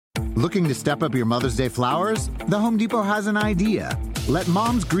Looking to step up your Mother's Day flowers? The Home Depot has an idea. Let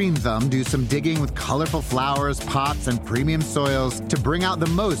Mom's Green Thumb do some digging with colorful flowers, pots, and premium soils to bring out the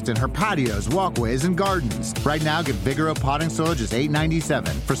most in her patios, walkways, and gardens. Right now, get Vigoro potting soil just $8.97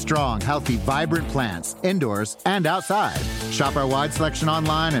 for strong, healthy, vibrant plants, indoors and outside. Shop our wide selection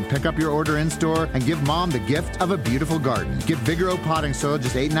online and pick up your order in-store and give Mom the gift of a beautiful garden. Get Vigoro potting soil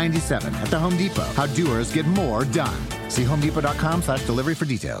just $8.97 at the Home Depot. How doers get more done. See homedepot.com/delivery for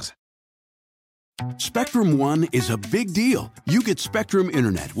details. Spectrum One is a big deal. You get Spectrum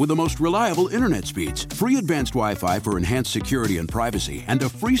Internet with the most reliable internet speeds, free advanced Wi-Fi for enhanced security and privacy, and a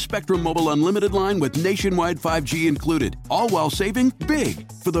free Spectrum Mobile Unlimited line with nationwide 5G included, all while saving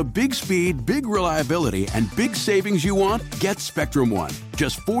big. For the big speed, big reliability, and big savings you want, get Spectrum One.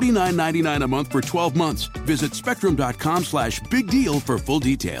 Just $49.99 a month for 12 months. Visit spectrum.com/big deal for full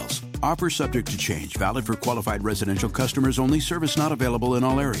details. Offer subject to change. Valid for qualified residential customers only. Service not available in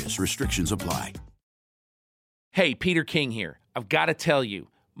all areas. Restrictions apply. Hey, Peter King here. I've got to tell you,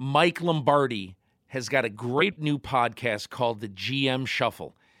 Mike Lombardi has got a great new podcast called The GM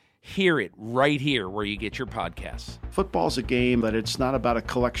Shuffle. Hear it right here where you get your podcasts. Football's a game that it's not about a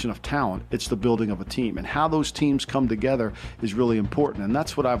collection of talent. It's the building of a team. And how those teams come together is really important. And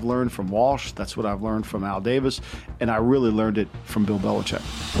that's what I've learned from Walsh. That's what I've learned from Al Davis. And I really learned it from Bill Belichick.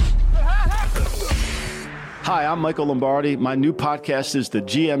 Hi, I'm Michael Lombardi. My new podcast is The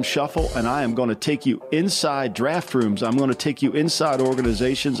GM Shuffle, and I am going to take you inside draft rooms. I'm going to take you inside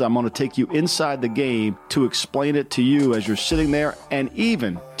organizations. I'm going to take you inside the game to explain it to you as you're sitting there and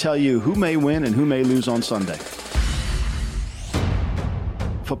even tell you who may win and who may lose on Sunday.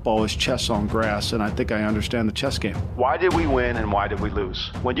 Football is chess on grass, and I think I understand the chess game. Why did we win and why did we lose?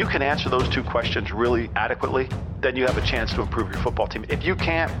 When you can answer those two questions really adequately, then you have a chance to improve your football team. If you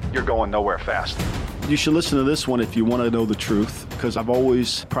can't, you're going nowhere fast. You should listen to this one if you want to know the truth, because I've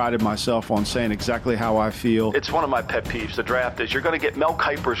always prided myself on saying exactly how I feel. It's one of my pet peeves. The draft is you're going to get Mel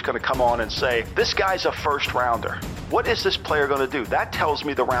Kiper's going to come on and say, this guy's a first rounder. What is this player going to do? That tells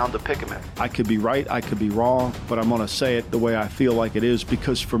me the round to pick him in. I could be right, I could be wrong, but I'm going to say it the way I feel like it is,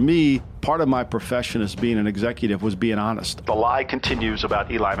 because for me, part of my profession as being an executive was being honest. The lie continues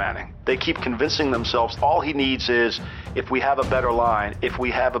about Eli Manning. They keep convincing themselves all he needs is if we have a better line, if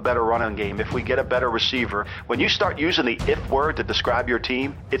we have a better running game, if we get a better receiver. When you start using the if word to describe your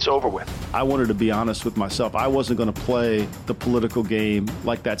team, it's over with. I wanted to be honest with myself. I wasn't going to play the political game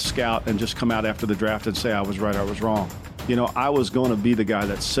like that scout and just come out after the draft and say I was right, I was wrong. You know, I was going to be the guy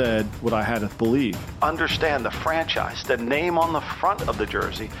that said what I had to believe. Understand the franchise, the name on the front of the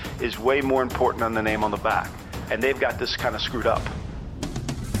jersey is way more important than the name on the back. And they've got this kind of screwed up.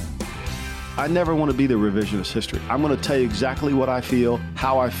 I never want to be the revisionist history. I'm going to tell you exactly what I feel,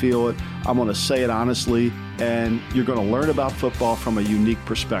 how I feel it. I'm going to say it honestly, and you're going to learn about football from a unique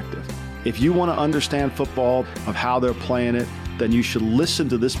perspective. If you want to understand football, of how they're playing it, then you should listen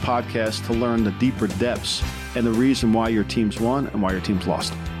to this podcast to learn the deeper depths and the reason why your team's won and why your team's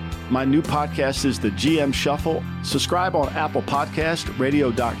lost. My new podcast is The GM Shuffle. Subscribe on Apple Podcast,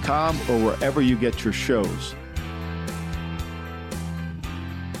 radio.com, or wherever you get your shows.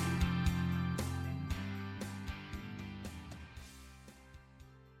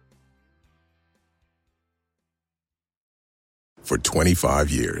 For 25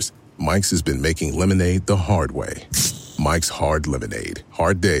 years, Mike's has been making lemonade the hard way. Mike's Hard Lemonade.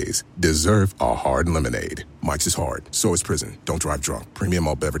 Hard days deserve a hard lemonade. Mike's is hard, so is prison. Don't drive drunk. Premium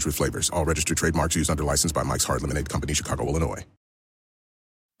malt beverage with flavors. All registered trademarks used under license by Mike's Hard Lemonade Company, Chicago, Illinois.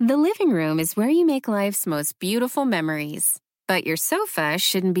 The living room is where you make life's most beautiful memories. But your sofa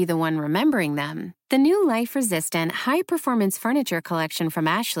shouldn't be the one remembering them. The new life-resistant, high-performance furniture collection from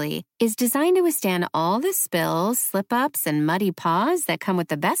Ashley is designed to withstand all the spills, slip-ups, and muddy paws that come with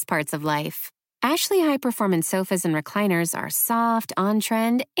the best parts of life. Ashley high-performance sofas and recliners are soft,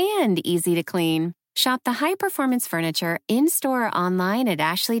 on-trend, and easy to clean. Shop the high-performance furniture in-store or online at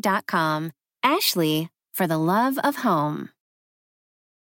ashley.com. Ashley, for the love of home.